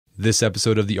This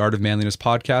episode of the Art of Manliness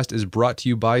podcast is brought to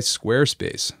you by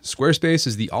Squarespace. Squarespace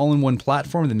is the all-in-one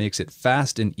platform that makes it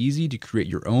fast and easy to create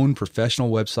your own professional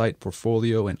website,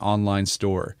 portfolio, and online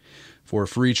store. For a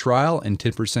free trial and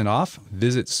 10% off,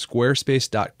 visit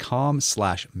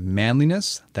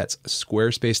squarespace.com/manliness. That's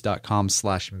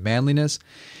squarespace.com/manliness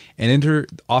and enter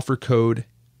offer code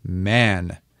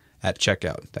MAN at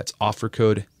checkout. That's offer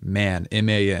code MAN,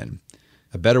 M-A-N.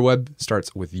 A better web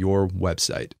starts with your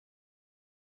website.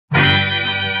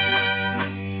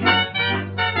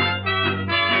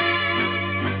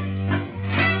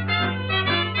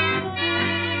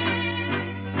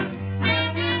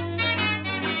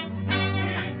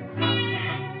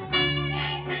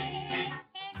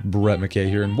 Brett McKay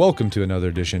here, and welcome to another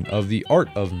edition of the Art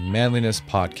of Manliness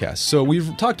podcast. So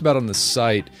we've talked about on the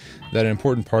site that an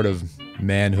important part of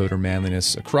manhood or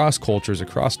manliness across cultures,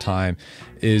 across time,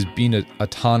 is being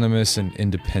autonomous and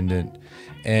independent.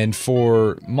 And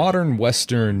for modern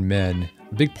Western men,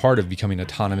 a big part of becoming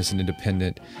autonomous and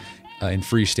independent and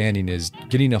freestanding is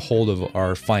getting a hold of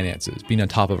our finances, being on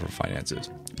top of our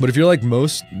finances. But if you're like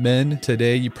most men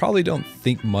today, you probably don't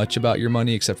think much about your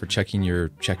money except for checking your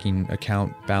checking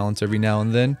account balance every now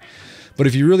and then. But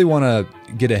if you really want to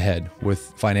get ahead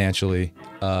with financially,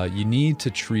 you need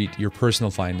to treat your personal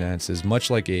finances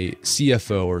much like a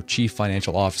CFO or chief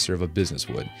financial officer of a business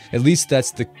would. At least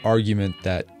that's the argument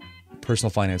that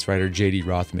personal finance writer J.D.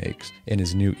 Roth makes in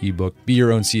his new ebook, Be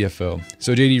Your Own CFO.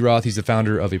 So J.D. Roth, he's the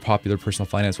founder of a popular personal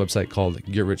finance website called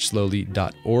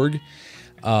GetRichSlowly.org.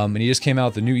 And he just came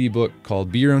out with a new ebook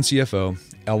called Be Your Own CFO,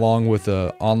 along with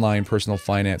an online personal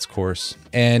finance course.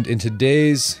 And in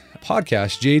today's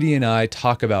podcast, JD and I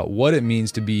talk about what it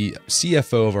means to be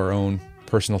CFO of our own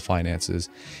personal finances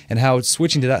and how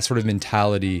switching to that sort of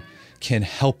mentality can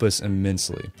help us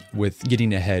immensely with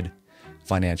getting ahead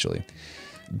financially.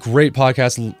 Great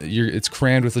podcast. It's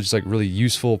crammed with just like really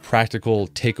useful, practical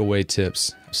takeaway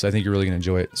tips. So I think you're really going to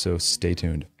enjoy it. So stay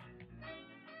tuned.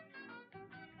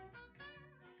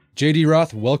 JD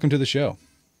Roth, welcome to the show.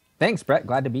 Thanks, Brett.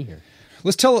 Glad to be here.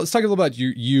 Let's talk a little about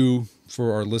you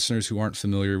for our listeners who aren't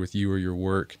familiar with you or your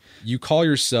work. You call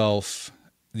yourself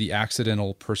the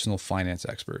accidental personal finance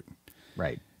expert.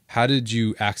 Right. How did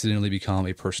you accidentally become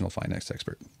a personal finance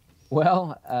expert?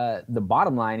 Well, the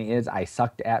bottom line is I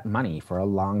sucked at money for a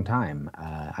long time.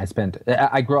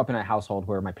 I grew up in a household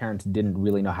where my parents didn't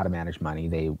really know how to manage money.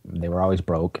 They were always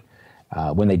broke.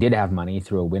 When they did have money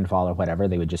through a windfall or whatever,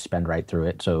 they would just spend right through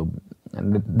it. So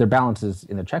their balances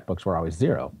in their checkbooks were always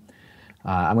zero.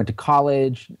 I went to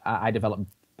college. I developed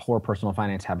poor personal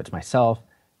finance habits myself.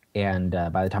 And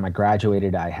by the time I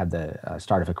graduated, I had the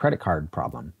start of a credit card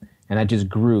problem. And that just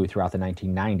grew throughout the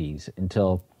 1990s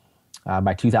until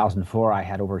by 2004, I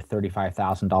had over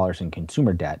 $35,000 in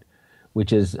consumer debt,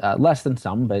 which is less than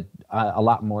some, but a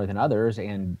lot more than others.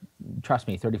 And trust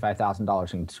me,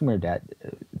 $35,000 in consumer debt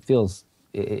feels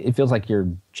like you're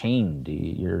chained,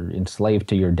 you're enslaved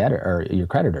to your debtor or your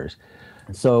creditors.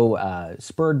 So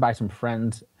spurred by some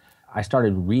friends, I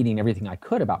started reading everything I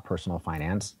could about personal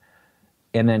finance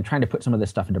and then trying to put some of this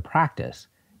stuff into practice.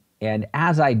 And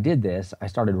as I did this, I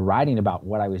started writing about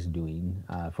what I was doing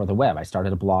for the web. I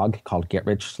started a blog called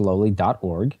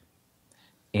GetRichSlowly.org.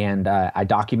 And I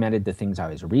documented the things I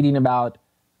was reading about,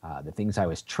 the things I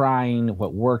was trying,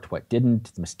 what worked, what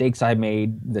didn't, the mistakes I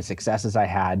made, the successes I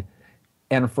had.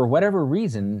 And for whatever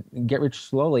reason, Get Rich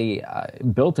Slowly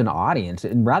built an audience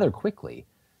and rather quickly.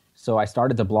 So I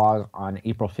started the blog on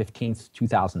April 15th,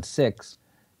 2006.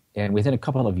 And within a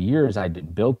couple of years, I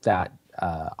built that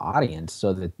audience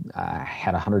so that I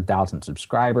had 100,000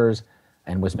 subscribers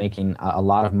and was making a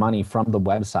lot of money from the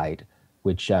website,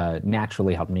 which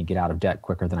naturally helped me get out of debt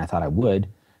quicker than I thought I would.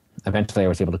 Eventually, I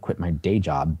was able to quit my day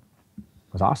job.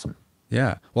 It was awesome.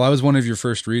 Yeah. Well, I was one of your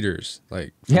first readers,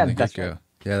 like from the that's get-go. right.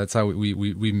 Yeah, that's how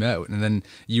we met. And then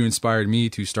you inspired me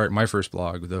to start my first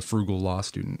blog, The Frugal Law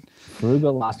Student.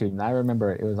 Frugal Law Student. I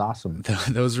remember it. It was awesome.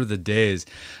 Those were the days.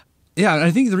 Yeah, and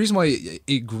I think the reason why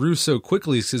it grew so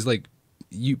quickly is because like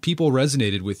people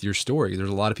resonated with your story. There's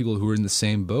a lot of people who were in the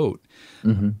same boat.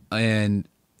 Mm-hmm. And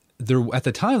there at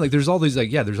the time, like there's all these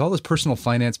there's all these personal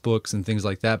finance books and things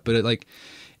like that. But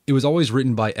it was always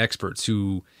written by experts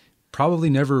who probably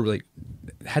never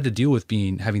had to deal with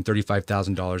having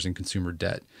 $35,000 in consumer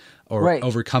debt or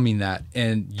overcoming that.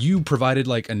 And you provided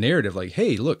a narrative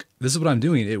hey, look, this is what I'm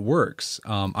doing. It works.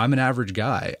 I'm an average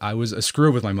guy. I was a screw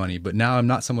up with my money, but now I'm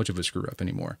not so much of a screw up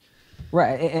anymore.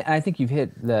 Right. I think you've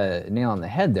hit the nail on the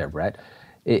head there, Brett.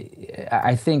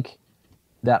 I think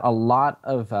that a lot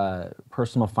of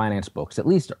personal finance books, at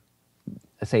least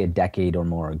say a decade or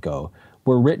more ago,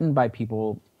 were written by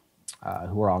people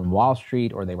who were on Wall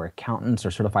Street, or they were accountants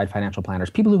or certified financial planners,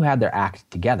 people who had their act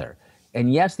together.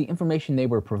 And yes, the information they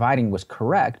were providing was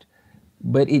correct,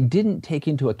 but it didn't take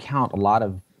into account a lot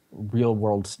of real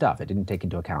world stuff. It didn't take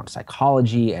into account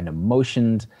psychology and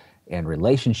emotions and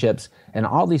relationships and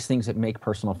all these things that make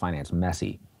personal finance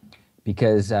messy.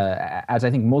 Because as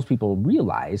I think most people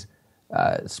realize,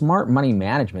 smart money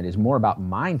management is more about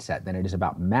mindset than it is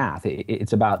about math.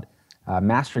 It's about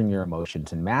mastering your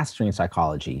emotions and mastering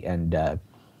psychology and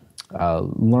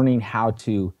learning how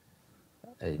to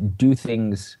do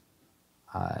things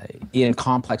in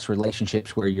complex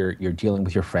relationships where you're dealing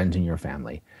with your friends and your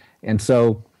family. And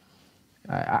so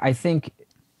I think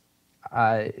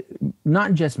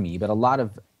not just me, but a lot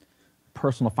of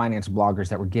personal finance bloggers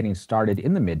that were getting started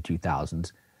in the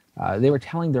mid-2000s, they were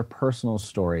telling their personal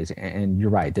stories, and you're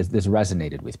right, this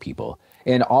resonated with people.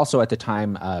 And also at the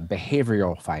time,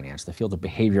 behavioral finance, the field of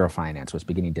behavioral finance was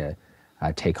beginning to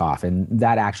take off. And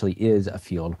that actually is a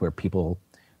field where people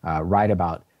write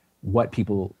about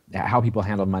how people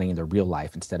handle money in their real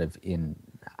life instead of in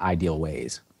ideal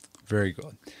ways. Very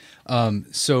good.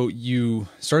 So you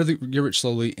started the Get Rich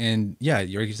Slowly, and yeah, like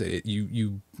you said,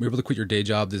 you were able to quit your day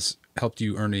job. This helped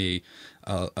you earn a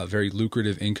very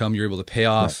lucrative income. You're able to pay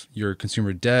off your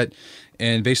consumer debt,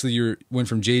 and basically you went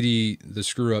from JD the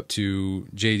screw up to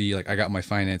JD like I got my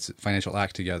financial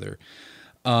act together.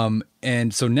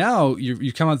 And so now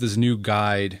you come out with this new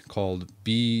guide called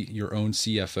Be Your Own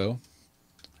CFO.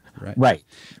 Right.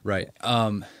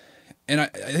 And I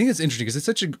think it's interesting because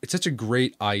it's such a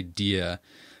great idea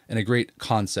and a great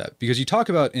concept, because you talk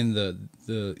about in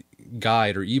the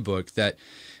guide or ebook that,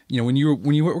 when you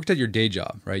worked at your day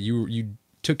job, right, you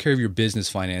took care of your business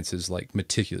finances like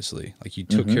meticulously, like you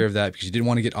took care of that because you didn't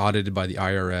want to get audited by the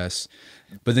IRS,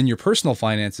 but then your personal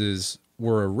finances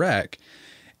were a wreck.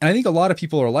 And I think a lot of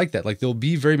people are like that. Like they'll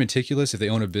be very meticulous if they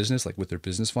own a business, like with their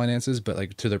business finances, but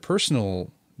like to their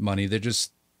personal money, they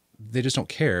just don't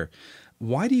care.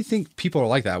 Why do you think people are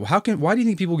like that? Why do you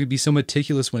think people could be so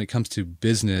meticulous when it comes to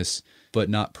business, but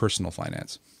not personal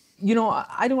finance?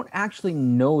 I don't actually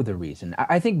know the reason.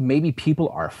 I think maybe people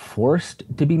are forced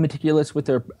to be meticulous with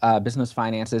their business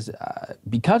finances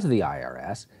because of the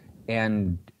IRS,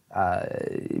 and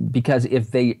because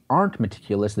if they aren't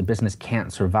meticulous, the business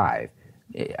can't survive.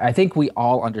 I think we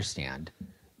all understand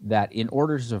that in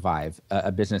order to survive,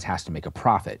 a business has to make a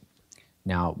profit.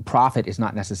 Now, profit is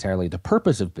not necessarily the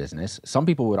purpose of business. Some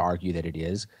people would argue that it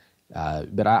is,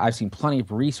 but I've seen plenty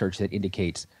of research that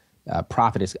indicates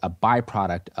profit is a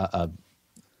byproduct of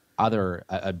other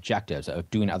objectives, of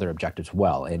doing other objectives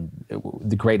well. And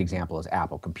the great example is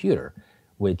Apple Computer,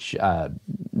 which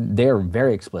they're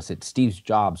very explicit. Steve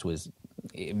Jobs was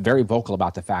very vocal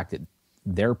about the fact that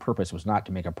their purpose was not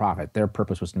to make a profit. Their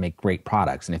purpose was to make great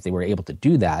products. And if they were able to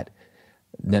do that,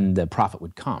 then the profit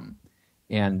would come.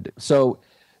 And so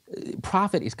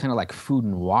profit is kind of like food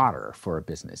and water for a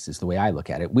business, is the way I look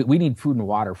at it. We need food and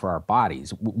water for our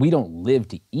bodies. We don't live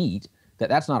to eat.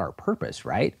 That's not our purpose,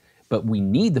 right? But we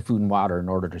need the food and water in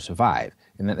order to survive.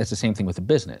 And that's the same thing with a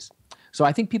business. So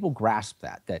I think people grasp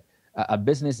that a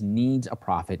business needs a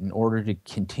profit in order to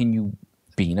continue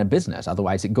being a business.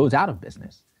 Otherwise, it goes out of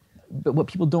business. But what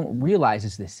people don't realize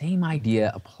is the same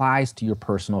idea applies to your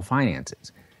personal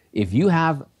finances. If you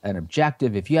have an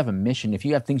objective, if you have a mission, if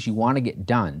you have things you want to get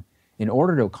done, in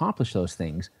order to accomplish those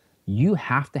things, you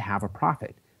have to have a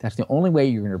profit. That's the only way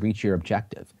you're going to reach your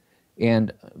objective.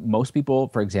 And most people,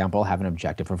 for example, have an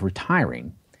objective of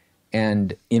retiring.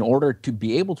 And in order to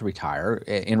be able to retire,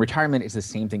 and retirement is the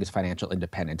same thing as financial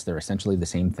independence, they're essentially the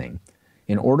same thing.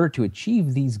 In order to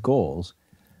achieve these goals,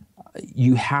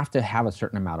 you have to have a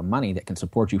certain amount of money that can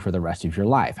support you for the rest of your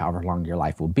life, however long your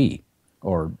life will be,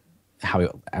 or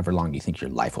however long you think your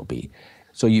life will be.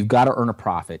 So you've got to earn a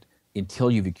profit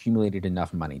until you've accumulated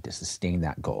enough money to sustain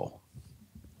that goal.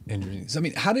 Interesting. So,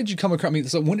 how did you come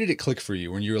across? So when did it click for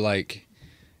you when you were like,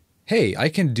 hey, I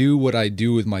can do what I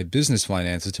do with my business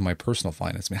finances to my personal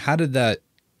finance? How did that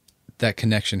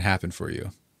connection happen for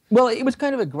you? Well, it was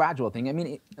kind of a gradual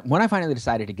thing. When I finally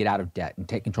decided to get out of debt and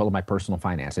take control of my personal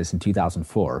finances in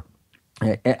 2004,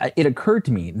 it occurred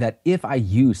to me that if I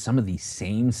used some of these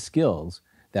same skills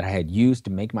that I had used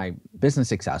to make my business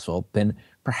successful, then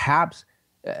perhaps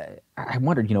I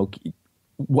wondered,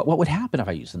 what would happen if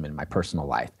I used them in my personal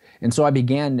life? And so I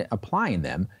began applying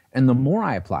them, and the more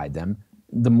I applied them,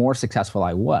 the more successful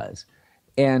I was.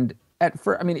 And at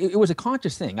first, it was a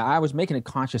conscious thing. I was making a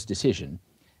conscious decision,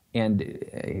 and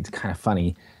it's kind of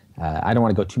funny. I don't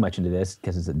want to go too much into this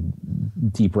because it's a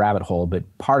deep rabbit hole, but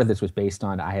part of this was based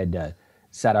on I had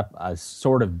set up a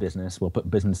sort of business, we'll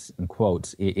put business in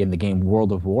quotes, in the game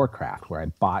World of Warcraft, where I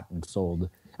bought and sold.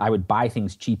 I would buy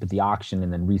things cheap at the auction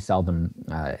and then resell them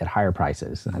at higher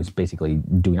prices. I was basically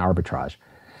doing arbitrage.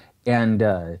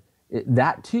 And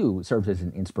that too serves as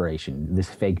an inspiration, this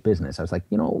fake business. I was like,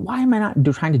 why am I not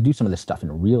trying to do some of this stuff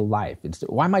in real life?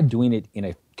 Why am I doing it in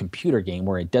a computer game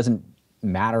where it doesn't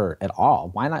matter at all?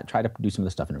 Why not try to do some of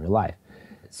this stuff in real life?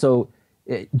 So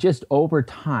just over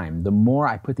time, the more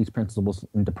I put these principles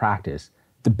into practice,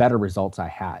 the better results I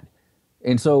had.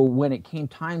 And so when it came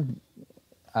time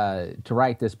to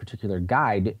write this particular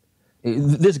guide,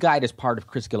 this guide is part of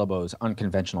Chris Guillebeau's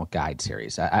Unconventional Guide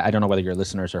series. I don't know whether your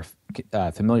listeners are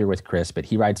familiar with Chris, but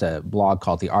he writes a blog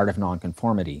called The Art of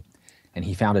Nonconformity, and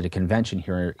he founded a convention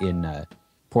here in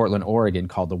Portland, Oregon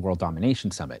called the World Domination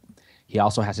Summit. He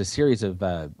also has a series of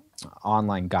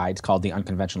online guides called the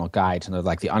Unconventional Guides, and they're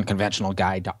like the Unconventional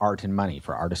Guide to Art and Money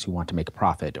for artists who want to make a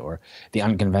profit, or the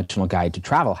Unconventional Guide to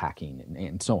Travel Hacking,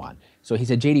 and so on. So he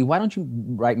said, JD, why don't you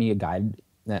write me a guide,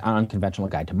 an Unconventional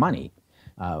Guide to Money?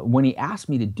 When he asked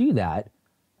me to do that,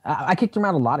 I kicked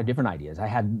around a lot of different ideas. I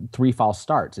had 3 false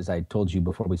starts, as I told you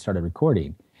before we started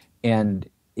recording. And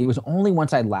it was only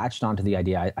once I latched onto the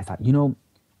idea, I thought,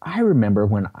 I remember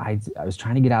when I was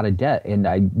trying to get out of debt and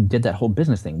I did that whole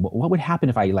business thing. What would happen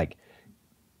if I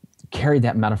carried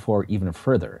that metaphor even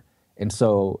further? And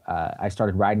so I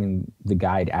started writing the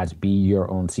guide as Be Your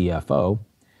Own CFO.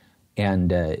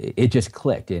 And it just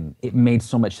clicked and it made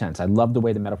so much sense. I loved the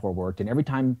way the metaphor worked. And every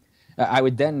time I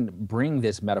would then bring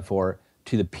this metaphor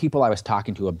to the people I was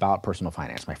talking to about personal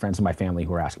finance, my friends and my family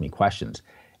who were asking me questions.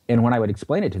 And when I would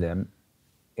explain it to them,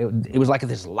 it was like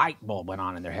this light bulb went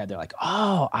on in their head. They're like,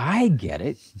 oh, I get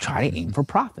it. Try to aim for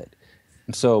profit.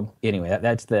 And so anyway,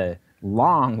 that's the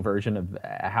long version of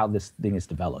how this thing is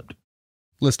developed.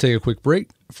 Let's take a quick break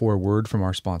for a word from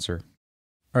our sponsor.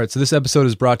 All right, so this episode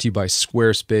is brought to you by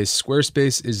Squarespace.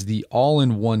 Squarespace is the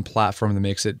all-in-one platform that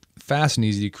makes it fast and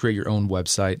easy to create your own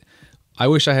website. I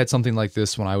wish I had something like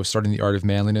this when I was starting the Art of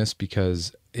Manliness,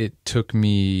 because it took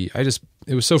me, it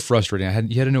was so frustrating.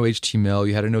 You had to know HTML,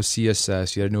 you had to know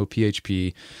CSS, you had to know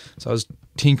PHP. So I was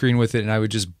tinkering with it and I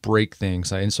would just break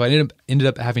things. And so I ended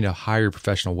up having to hire a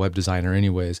professional web designer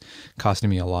anyways, costing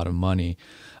me a lot of money.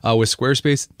 With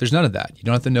Squarespace, there's none of that. You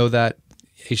don't have to know that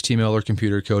HTML or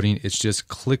computer coding. It's just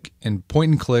click and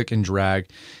point and click and drag.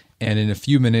 And in a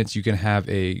few minutes, you can have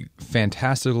a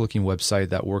fantastic looking website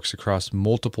that works across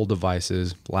multiple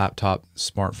devices, laptop,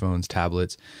 smartphones,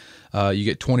 tablets. You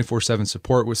get 24/7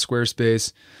 support with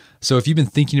Squarespace. So if you've been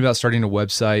thinking about starting a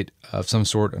website of some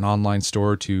sort, an online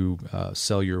store to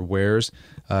sell your wares,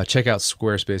 check out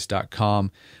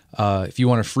squarespace.com. If you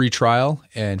want a free trial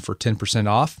and for 10%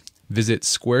 off, visit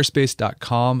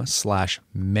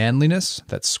squarespace.com/manliness.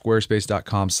 That's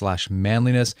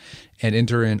squarespace.com/manliness, and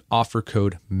enter in offer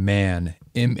code MAN,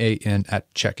 M-A-N,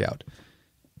 at checkout.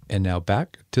 And now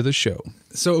back to the show.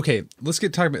 So, okay, let's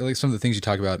get talking about some of the things you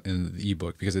talk about in the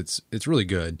ebook, because it's really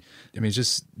good. I mean, it's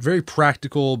just very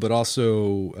practical, but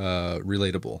also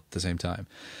relatable at the same time.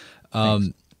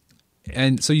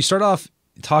 And so you start off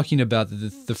talking about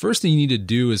the first thing you need to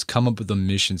do is come up with a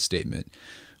mission statement,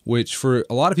 which for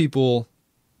a lot of people,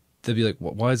 they'll be like,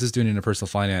 why is this doing in a personal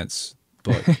finance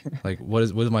book? Like, what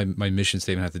does my mission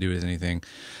statement have to do with anything?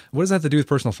 What does that have to do with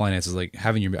personal finances? Like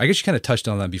having I guess you kind of touched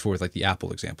on that before with like the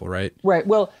Apple example, right? Right.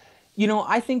 Well,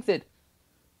 I think that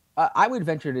I would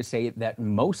venture to say that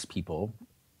most people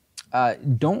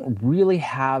don't really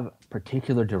have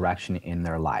particular direction in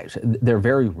their lives. They're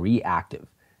very reactive.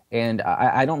 And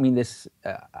I don't mean this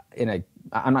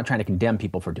I'm not trying to condemn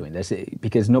people for doing this,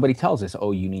 because nobody tells us,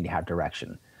 oh, you need to have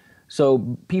direction.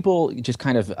 So people just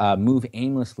kind of move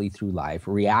aimlessly through life,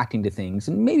 reacting to things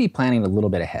and maybe planning a little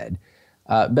bit ahead.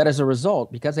 But as a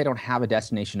result, because they don't have a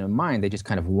destination in mind, they just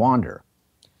kind of wander.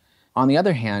 On the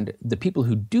other hand, the people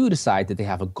who do decide that they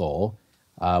have a goal,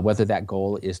 whether that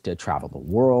goal is to travel the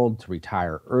world, to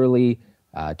retire early,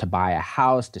 to buy a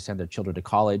house, to send their children to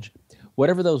college,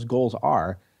 whatever those goals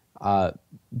are,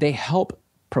 they help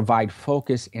provide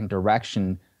focus and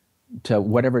direction to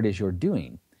whatever it is you're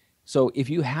doing. So if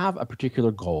you have a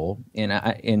particular goal, in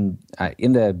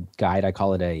the guide I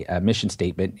call it a mission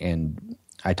statement, and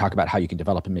I talk about how you can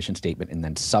develop a mission statement and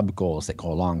then sub-goals that go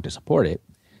along to support it.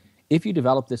 If you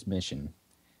develop this mission,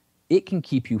 it can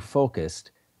keep you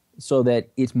focused so that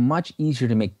it's much easier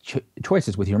to make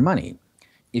choices with your money.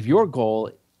 If your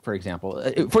goal, for example,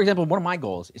 one of my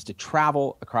goals is to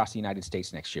travel across the United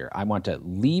States next year. I want to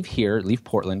leave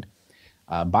Portland,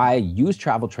 buy a used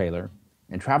travel trailer,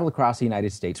 and travel across the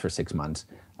United States for 6 months,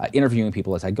 interviewing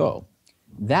people as I go.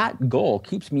 That goal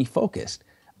keeps me focused.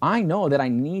 I know that I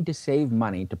need to save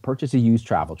money to purchase a used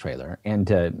travel trailer and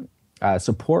to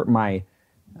support my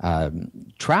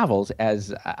travels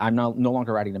as I'm no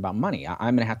longer writing about money.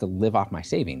 I'm going to have to live off my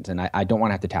savings, and I don't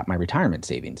want to have to tap my retirement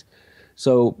savings.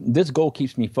 So this goal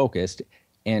keeps me focused,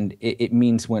 and it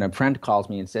means when a friend calls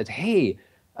me and says, hey,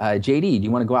 JD, do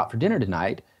you want to go out for dinner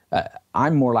tonight?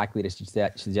 I'm more likely to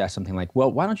suggest something like,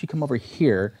 well, why don't you come over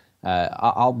here?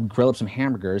 I'll grill up some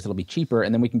hamburgers. It'll be cheaper,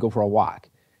 and then we can go for a walk.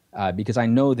 Because I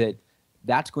know that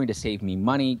that's going to save me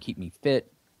money, keep me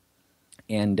fit,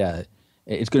 and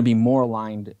it's going to be more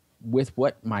aligned with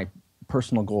what my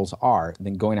personal goals are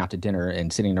than going out to dinner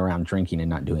and sitting around drinking and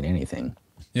not doing anything.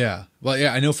 Yeah. Well,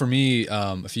 yeah, I know for me,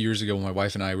 a few years ago when my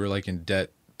wife and I were like in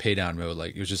debt pay down mode,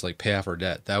 like it was just like pay off our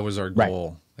debt. That was our goal.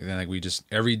 Right. And then like we just,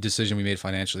 every decision we made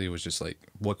financially was just like,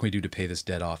 what can we do to pay this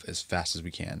debt off as fast as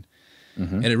we can?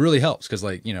 Mm-hmm. And it really helps because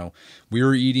like, you know, we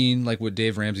were eating like what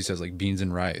Dave Ramsey says, like beans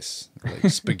and rice,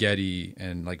 like spaghetti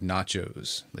and like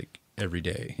nachos, like every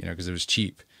day, you know, because it was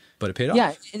cheap, but it paid off.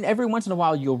 Yeah. And every once in a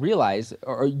while you'll realize,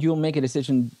 or you'll make a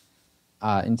decision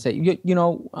and say,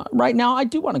 right now I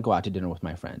do want to go out to dinner with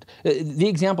my friend. The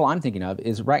example I'm thinking of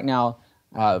is right now,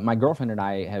 my girlfriend and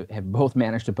I have both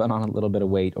managed to put on a little bit of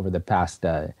weight over the past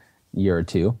year or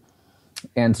two.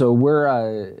 And so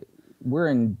we're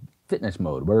in fitness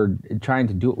mode. We're trying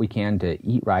to do what we can to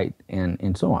eat right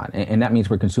and so on. And that means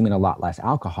we're consuming a lot less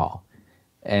alcohol.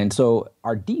 And so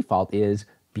our default is,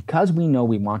 because we know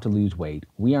we want to lose weight,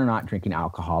 we are not drinking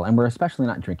alcohol, and we're especially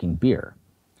not drinking beer.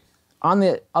 On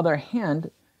the other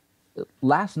hand,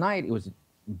 last night it was a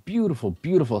beautiful,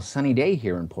 beautiful sunny day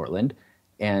here in Portland,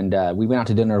 and we went out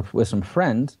to dinner with some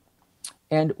friends,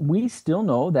 and we still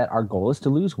know that our goal is to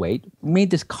lose weight. We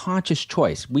made this conscious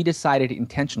choice. We decided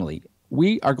intentionally,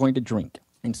 we are going to drink.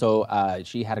 And so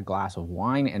she had a glass of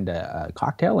wine and a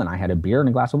cocktail, and I had a beer and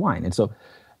a glass of wine. And so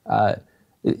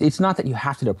it's not that you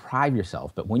have to deprive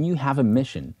yourself, but when you have a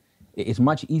mission, it's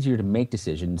much easier to make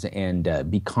decisions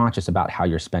and be conscious about how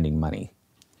you're spending money.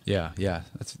 Yeah,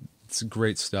 that's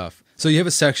great stuff. So you have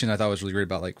a section I thought was really great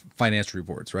about like financial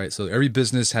reports, right? So every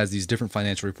business has these different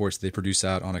financial reports they produce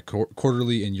out on a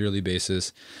quarterly and yearly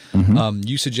basis. Mm-hmm.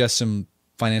 You suggest some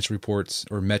financial reports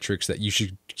or metrics that you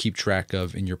should keep track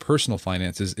of in your personal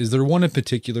finances. Is there one in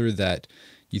particular that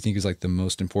you think is like the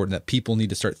most important that people need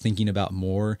to start thinking about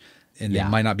more and they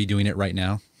might not be doing it right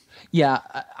now? Yeah,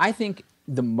 I think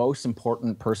the most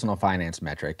important personal finance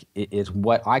metric is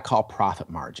what I call profit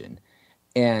margin.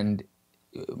 And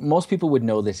most people would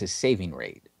know this as saving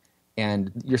rate.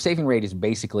 And your saving rate is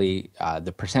basically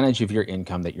the percentage of your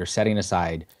income that you're setting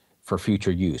aside for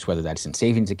future use, whether that's in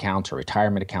savings accounts or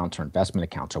retirement accounts or investment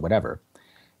accounts or whatever.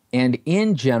 And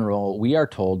in general, we are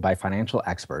told by financial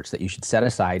experts that you should set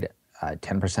aside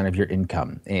 10% of your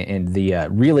income. And the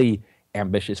really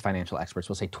ambitious financial experts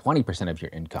will say 20% of your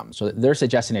income. So they're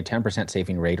suggesting a 10%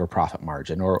 saving rate or profit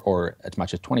margin or as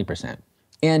much as 20%.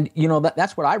 And,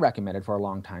 that's what I recommended for a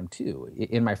long time, too.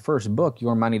 In my first book,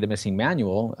 Your Money, the Missing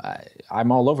Manual,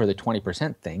 I'm all over the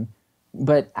 20% thing.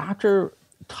 But after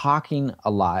talking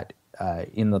a lot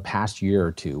in the past year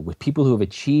or two with people who have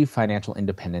achieved financial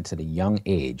independence at a young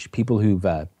age, people who've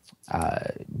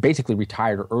basically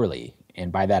retired early,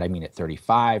 and by that I mean at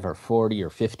 35 or 40 or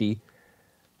 50,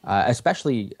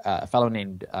 especially a fellow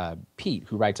named Pete,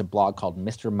 who writes a blog called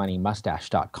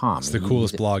MrMoneyMustache.com. It's the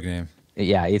coolest blog name.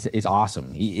 Yeah, it's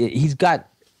awesome. He's got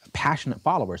passionate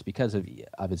followers because of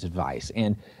his advice.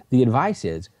 And the advice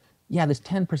is, this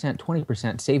 10%,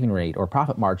 20% saving rate or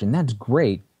profit margin, that's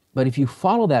great. But if you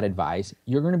follow that advice,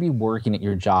 you're going to be working at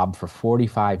your job for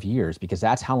 45 years because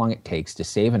that's how long it takes to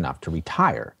save enough to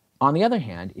retire. On the other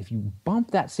hand, if you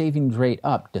bump that savings rate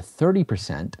up to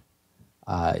 30%,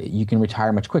 you can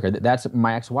retire much quicker. That's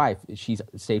my ex-wife. She's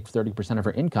saved 30% of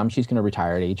her income. She's going to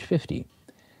retire at age 50.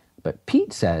 But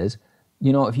Pete says,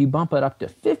 if you bump it up to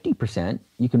 50%,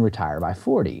 you can retire by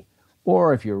 40.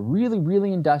 Or if you're really,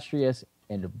 really industrious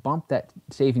and bump that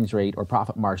savings rate or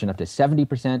profit margin up to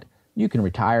 70%, you can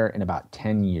retire in about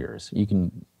 10 years.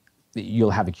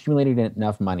 You'll have accumulated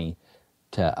enough money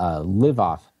to live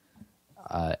off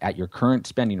at your current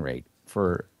spending rate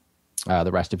for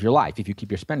the rest of your life if you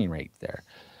keep your spending rate there.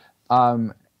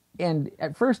 And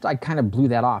at first, I kind of blew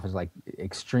that off as like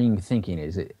extreme thinking,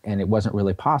 and it wasn't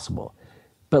really possible.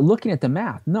 But looking at the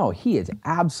math, no, he is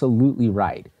absolutely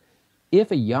right.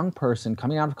 If a young person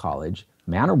coming out of college,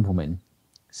 man or woman,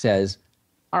 says,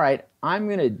 all right, I'm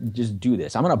going to just do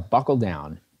this. I'm going to buckle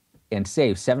down and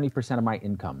save 70% of my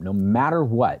income, no matter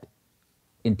what.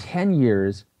 In 10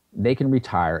 years, they can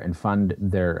retire and fund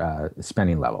their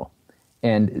spending level.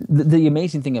 And the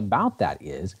amazing thing about that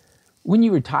is, when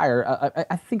you retire,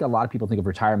 I think a lot of people think of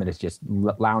retirement as just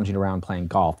lounging around playing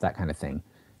golf, that kind of thing.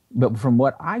 But from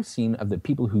what I've seen of the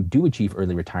people who do achieve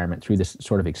early retirement through this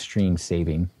sort of extreme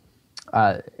saving,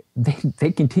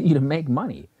 they continue to make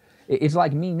money. It's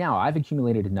like me now. I've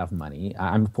accumulated enough money.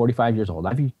 I'm 45 years old.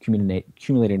 I've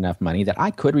accumulated enough money that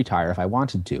I could retire if I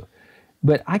wanted to.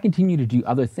 But I continue to do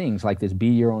other things like this Be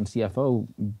Your Own CFO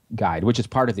guide, which is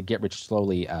part of the Get Rich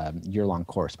Slowly year-long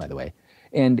course, by the way.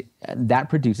 And that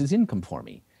produces income for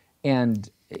me. And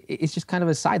it's just kind of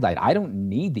a sidelight. I don't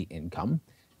need the income,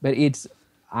 but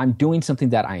I'm doing something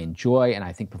that I enjoy and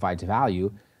I think provides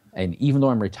value. And even though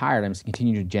I'm retired, I'm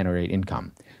continuing to generate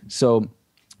income. So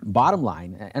bottom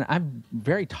line, and I'm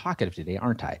very talkative today,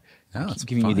 aren't I? No, it's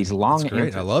giving fine. you these long That's great.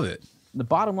 answers. I love it. The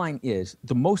bottom line is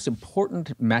the most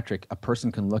important metric a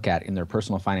person can look at in their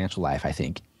personal financial life, I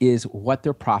think, is what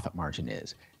their profit margin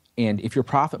is. And if your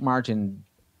profit margin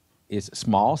is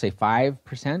small, say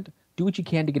 5%, do what you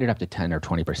can to get it up to 10 or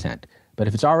 20%. But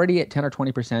if it's already at 10 or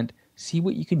 20%, see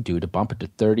what you can do to bump it to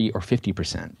 30 or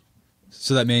 50%.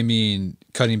 So that may mean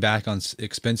cutting back on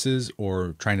expenses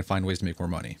or trying to find ways to make more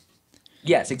money.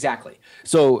 Yes, exactly.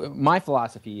 So my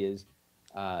philosophy is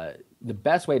the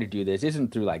best way to do this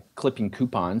isn't through like clipping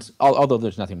coupons, although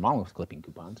there's nothing wrong with clipping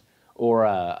coupons, or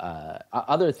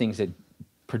other things that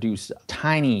produce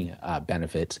tiny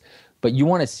benefits, but you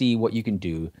want to see what you can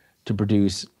do to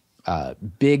produce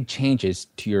big changes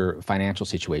to your financial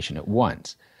situation at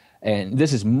once. And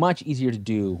this is much easier to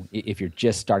do if you're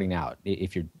just starting out,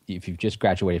 if you've just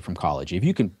graduated from college. If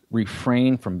you can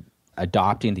refrain from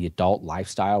adopting the adult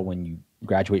lifestyle when you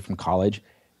graduate from college,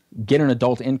 get an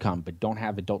adult income but don't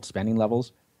have adult spending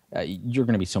levels, you're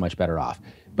going to be so much better off.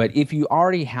 But if you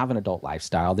already have an adult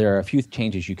lifestyle, there are a few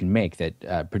changes you can make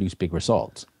that produce big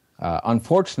results.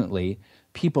 Unfortunately,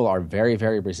 people are very,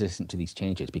 very resistant to these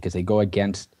changes because they go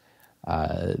against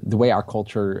the way our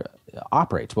culture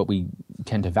operates, what we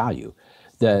tend to value.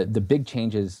 The big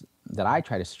changes that I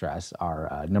try to stress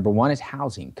are, number one is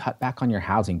housing. Cut back on your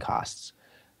housing costs.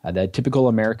 The typical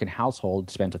American household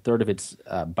spends a third of its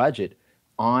budget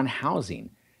on housing.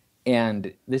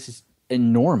 And this is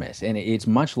enormous, and it's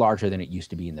much larger than it used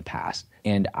to be in the past.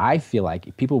 And I feel like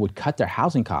if people would cut their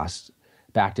housing costs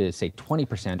back to, say,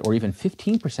 20% or even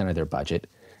 15% of their budget,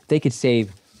 they could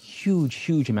save huge,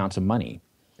 huge amounts of money.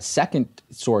 Second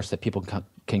source that people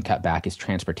can cut back is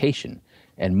transportation.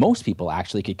 And most people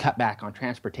actually could cut back on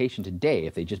transportation today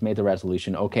if they just made the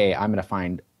resolution, okay, I'm going to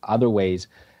find other ways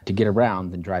to get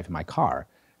around than driving my car.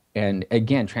 And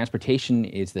again, transportation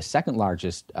is the second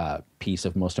largest piece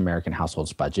of most American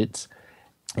households' budgets.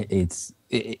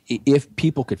 If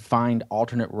people could find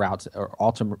alternate routes or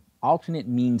alternate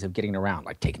means of getting around,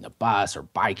 like taking the bus or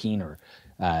biking, or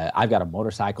I've got a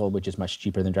motorcycle, which is much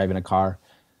cheaper than driving a car.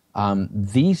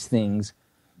 These things,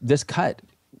 this cut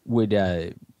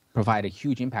would provide a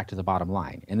huge impact to the bottom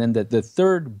line. And then the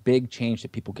third big change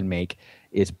that people can make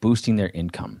is boosting their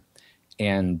income.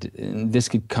 And this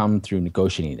could come through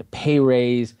negotiating a pay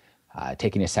raise,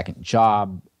 taking a second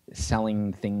job,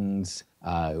 selling things,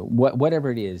 whatever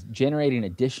it is. Generating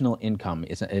additional income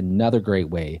is another great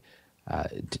way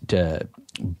to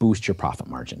boost your profit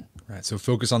margin. Right. So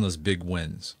focus on those big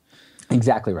wins.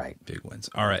 Exactly right. Big wins.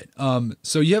 All right.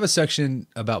 So you have a section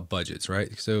about budgets,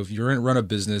 right? So if you're going to run a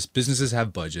business, businesses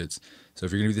have budgets. So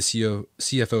if you're going to be the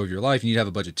CFO of your life, you need to have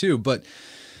a budget too. But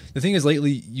the thing is,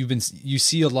 lately you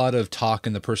see a lot of talk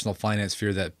in the personal finance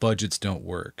sphere that budgets don't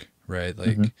work, right?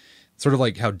 Like sort of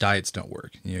like how diets don't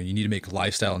work. You know, you need to make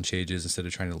lifestyle changes instead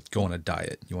of trying to go on a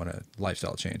diet. You want a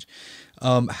lifestyle change.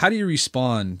 How do you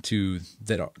respond to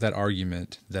that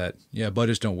argument that, yeah,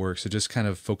 budgets don't work, so just kind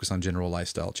of focus on general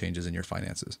lifestyle changes in your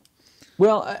finances?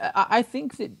 Well, I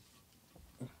think that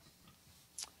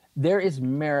there is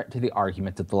merit to the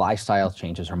argument that the lifestyle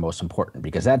changes are most important,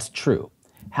 because that's true.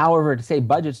 However, to say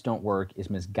budgets don't work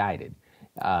is misguided.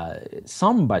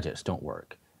 Some budgets don't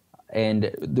work.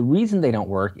 And the reason they don't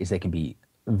work is they can be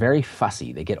very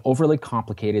fussy. They get overly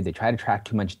complicated. They try to track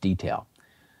too much detail.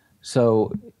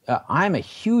 So I'm a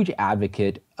huge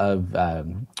advocate of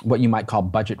what you might call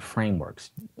budget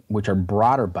frameworks, which are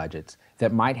broader budgets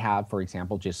that might have, for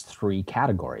example, just 3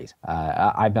 categories.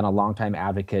 I've been a longtime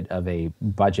advocate of a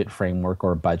budget framework,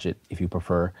 or a budget, if you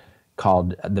prefer,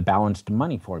 called the Balanced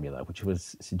Money Formula, which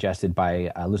was suggested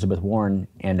by Elizabeth Warren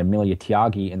and Amelia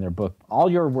Tyagi in their book, All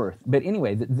Your Worth. But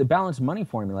anyway, the Balanced Money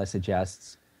Formula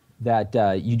suggests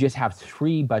that you just have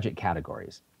 3 budget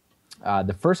categories.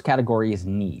 The first category is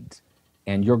needs,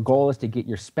 and your goal is to get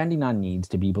your spending on needs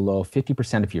to be below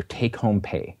 50% of your take-home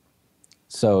pay.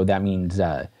 So that means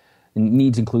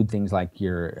needs include things like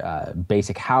your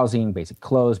basic housing, basic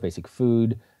clothes, basic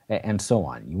food, and so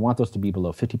on. You want those to be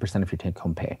below 50% of your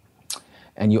take-home pay.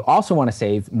 And you also want to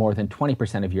save more than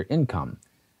 20% of your income.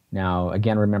 Now,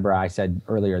 again, remember I said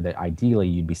earlier that ideally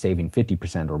you'd be saving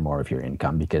 50% or more of your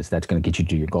income because that's going to get you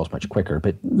to your goals much quicker.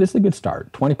 But this is a good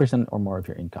start, 20% or more of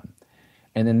your income.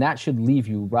 And then that should leave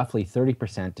you roughly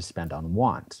 30% to spend on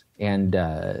wants. And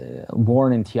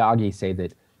Warren and Tyagi say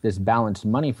that this balanced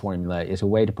money formula is a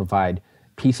way to provide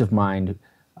peace of mind,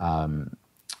 and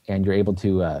you're able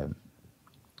to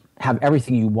have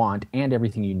everything you want and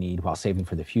everything you need while saving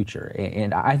for the future.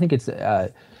 And I think it's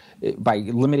by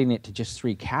limiting it to just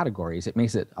 3 categories, it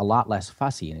makes it a lot less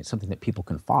fussy, and it's something that people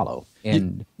can follow.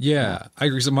 And yeah, I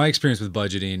agree. So my experience with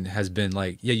budgeting has been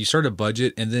like, yeah, you start a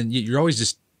budget and then you're always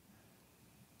just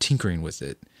tinkering with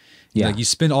it. Yeah. Like you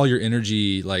spend all your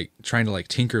energy like trying to like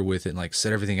tinker with it and like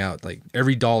set everything out. Like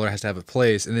every dollar has to have a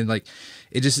place, and then like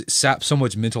it just saps so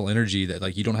much mental energy that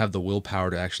like you don't have the willpower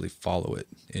to actually follow it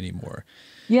anymore.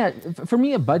 Yeah, for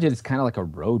me, a budget is kind of like a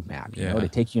roadmap, you know, to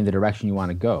take you in the direction you want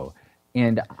to go.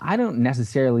 And I don't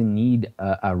necessarily need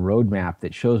a roadmap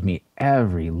that shows me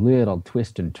every little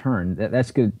twist and turn.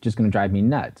 That's just going to drive me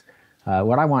nuts.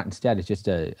 What I want instead is just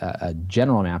a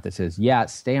general map that says, yeah,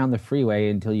 stay on the freeway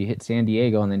until you hit San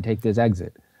Diego and then take this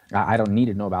exit. I don't need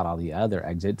to know about all the other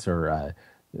exits or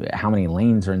how many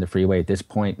lanes are in the freeway at this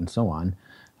point and so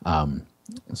on.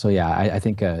 So yeah, I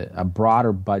think a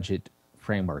broader budget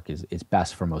framework is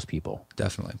best for most people.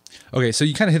 Definitely. Okay, so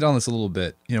you kind of hit on this a little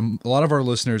bit. You know, a lot of our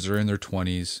listeners are in their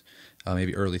 20s,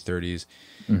 maybe early 30s,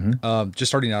 just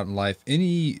starting out in life.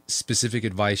 Any specific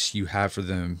advice you have for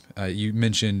them? You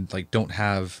mentioned like don't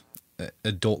have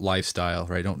adult lifestyle,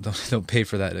 right? Don't pay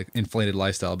for that inflated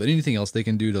lifestyle. But anything else they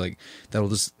can do to like that'll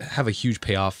just have a huge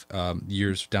payoff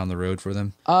years down the road for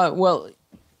them?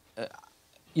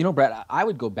 You know, Brett, I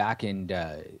would go back and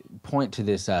point to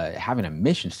this having a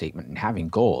mission statement and having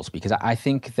goals, because I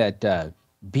think that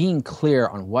being clear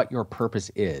on what your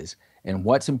purpose is and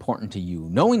what's important to you,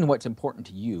 knowing what's important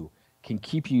to you can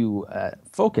keep you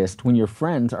focused when your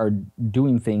friends are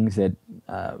doing things that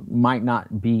might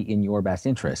not be in your best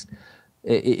interest.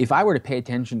 If I were to pay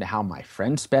attention to how my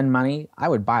friends spend money, I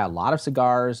would buy a lot of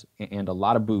cigars and a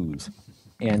lot of booze.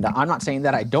 And I'm not saying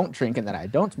that I don't drink and that I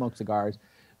don't smoke cigars,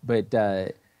 but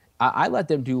I let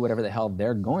them do whatever the hell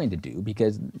they're going to do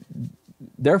because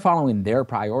they're following their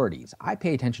priorities. I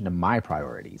pay attention to my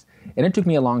priorities. And it took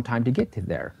me a long time to get to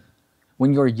there.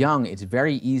 When you're young, it's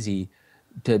very easy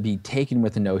to be taken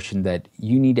with the notion that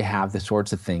you need to have the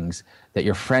sorts of things that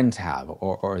your friends have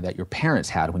or that your parents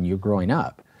had when you're growing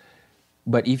up.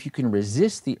 But if you can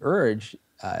resist the urge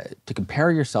to compare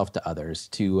yourself to others,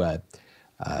 to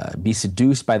be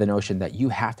seduced by the notion that you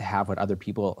have to have what other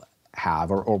people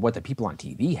have or what the people on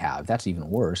TV have, that's even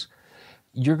worse,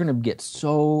 you're going to get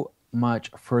so much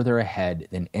further ahead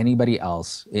than anybody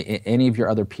else, any of your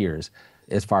other peers,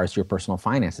 as far as your personal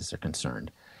finances are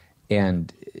concerned.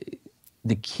 And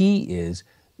the key is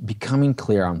becoming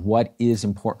clear on what is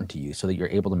important to you so that you're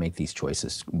able to make these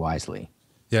choices wisely.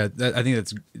 Yeah, I think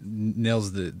that's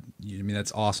nails the. I mean,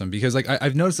 that's awesome because like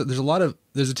I've noticed that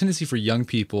there's a tendency for young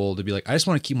people to be like, I just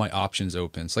want to keep my options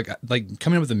open. It's like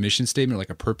coming up with a mission statement or like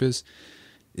a purpose.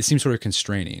 It seems sort of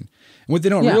constraining. And what they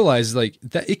don't realize is like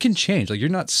that it can change. Like you're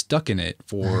not stuck in it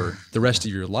for the rest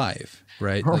of your life,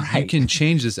 right? Like you can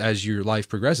change this as your life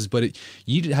progresses, but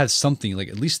you need to have something, like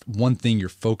at least one thing you're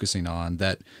focusing on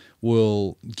that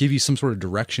will give you some sort of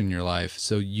direction in your life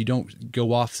so you don't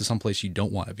go off to someplace you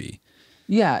don't want to be.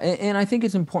 Yeah, and I think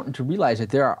it's important to realize that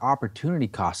there are opportunity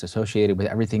costs associated with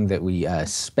everything that we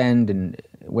spend, and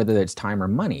whether it's time or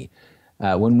money.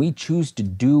 When we choose to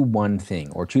do one thing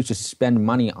or choose to spend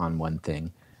money on one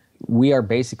thing, we are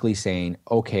basically saying,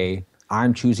 okay,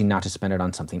 I'm choosing not to spend it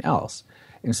on something else.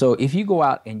 And so if you go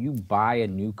out and you buy a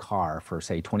new car for,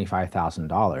 say,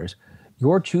 $25,000,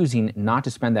 you're choosing not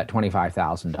to spend that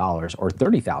 $25,000 or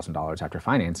 $30,000 after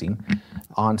financing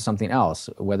on something else,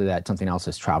 whether that something else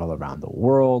is travel around the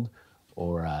world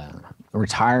or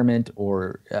retirement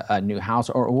or a new house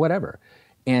or whatever.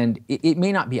 And it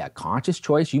may not be a conscious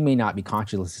choice. You may not be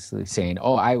consciously saying,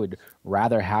 oh, I would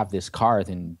rather have this car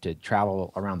than to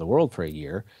travel around the world for a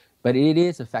year. But it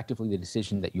is effectively the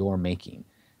decision that you're making.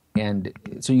 And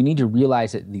so you need to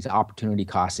realize that these opportunity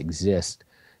costs exist,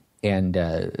 and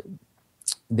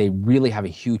they really have a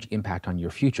huge impact on your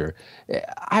future.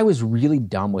 I was really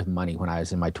dumb with money when I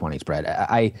was in my 20s, Brett.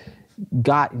 I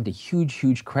got into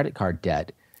huge credit card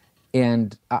debt,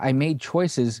 and I made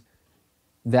choices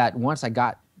that once I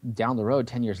got down the road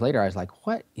 10 years later, I was like,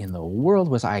 what in the world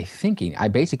was I thinking? I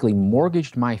basically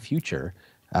mortgaged my future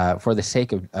for the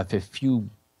sake of a few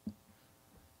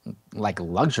like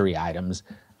luxury items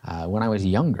when I was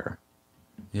younger.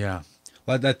 Yeah.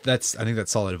 Well, that's I think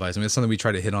that's solid advice. I mean, it's something we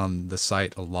try to hit on the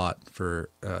site a lot for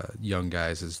young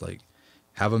guys is like,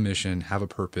 have a mission, have a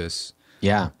purpose.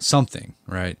 Yeah. Something,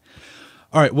 right?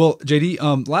 All right. Well,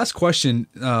 JD, last question.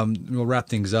 We'll wrap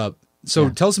things up. So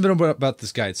tell us a bit about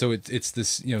this guide. So it's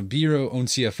this, be your own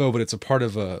CFO, but it's a part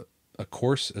of a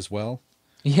course as well.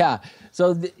 Yeah.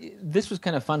 So this was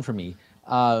kind of fun for me.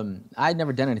 I'd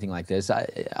never done anything like this.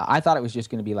 I thought it was just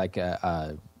going to be like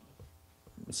a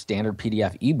standard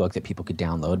PDF ebook that people could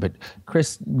download. But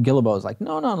Chris Guillebeau was like,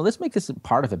 no, let's make this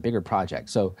part of a bigger project.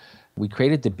 So we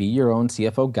created the Be Your Own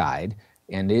CFO guide,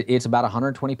 and it's about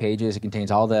 120 pages. It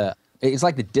contains it's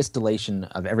like the distillation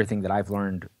of everything that I've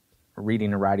learned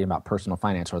reading and writing about personal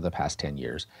finance over the past 10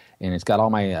 years. And it's got all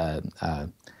my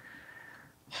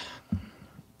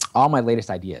latest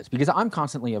ideas, because I'm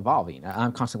constantly evolving.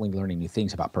 I'm constantly learning new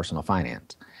things about personal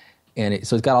finance. And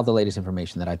so it's got all the latest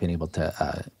information that I've been able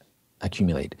to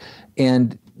accumulate.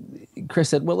 And Chris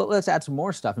said, well, let's add some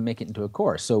more stuff and make it into a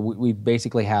course. So we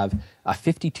basically have a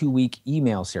 52-week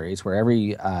email series where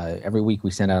every week we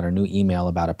send out a new email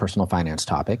about a personal finance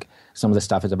topic. Some of the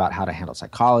stuff is about how to handle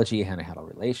psychology, how to handle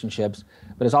relationships,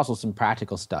 but there's also some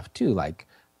practical stuff too, like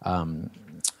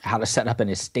how to set up an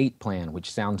estate plan,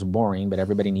 which sounds boring, but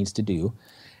everybody needs to do.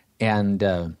 And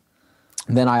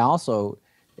then I also,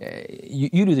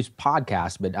 you do this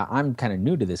podcast, but I'm kind of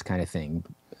new to this kind of thing.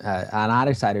 And I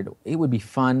decided it would be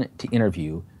fun to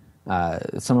interview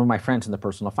some of my friends in the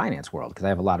personal finance world, because I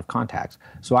have a lot of contacts.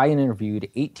 So I interviewed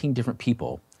 18 different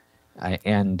people,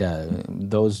 and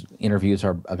those interviews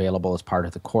are available as part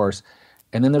of the course.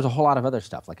 And then there's a whole lot of other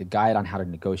stuff, like a guide on how to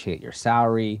negotiate your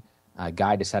salary, a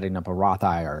guide to setting up a Roth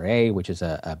IRA, which is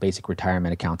a basic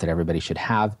retirement account that everybody should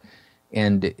have.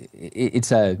 And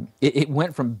it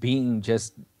went from being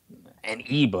just an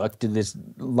ebook to this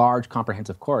large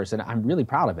comprehensive course, and I'm really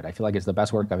proud of it. I feel like it's the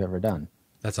best work I've ever done.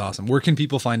 That's awesome. Where can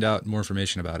people find out more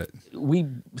information about it? We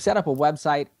set up a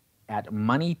website at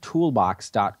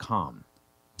moneytoolbox.com.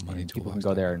 People can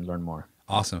go there and learn more.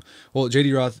 Awesome. Well,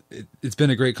 JD Roth, it's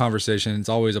been a great conversation. It's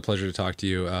always a pleasure to talk to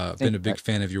you. I've been a big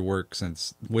fan of your work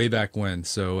since way back when.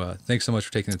 So thanks so much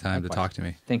for taking the time to talk to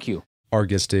me. Thank you. Our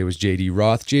guest today was JD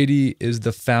Roth. JD is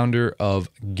the founder of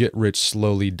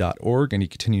GetRichSlowly.org, and he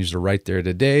continues to write there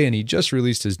today. And he just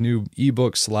released his new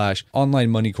ebook / online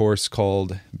money course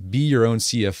called Be Your Own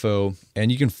CFO. And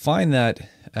you can find that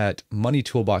at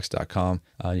moneytoolbox.com.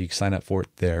 You can sign up for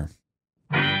it there.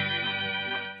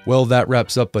 Well, that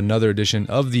wraps up another edition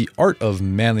of the Art of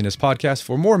Manliness podcast.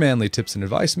 For more manly tips and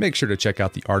advice, make sure to check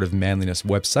out the Art of Manliness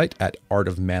website at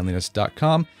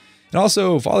artofmanliness.com. And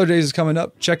also, Father's Day is coming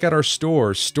up. Check out our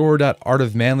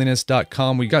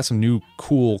store.artofmanliness.com. We got some new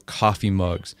cool coffee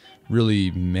mugs, really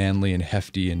manly and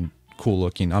hefty and cool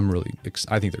looking. I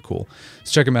think they're cool.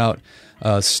 So check them out,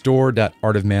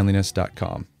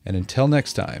 store.artofmanliness.com. And until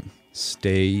next time,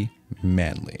 stay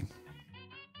manly.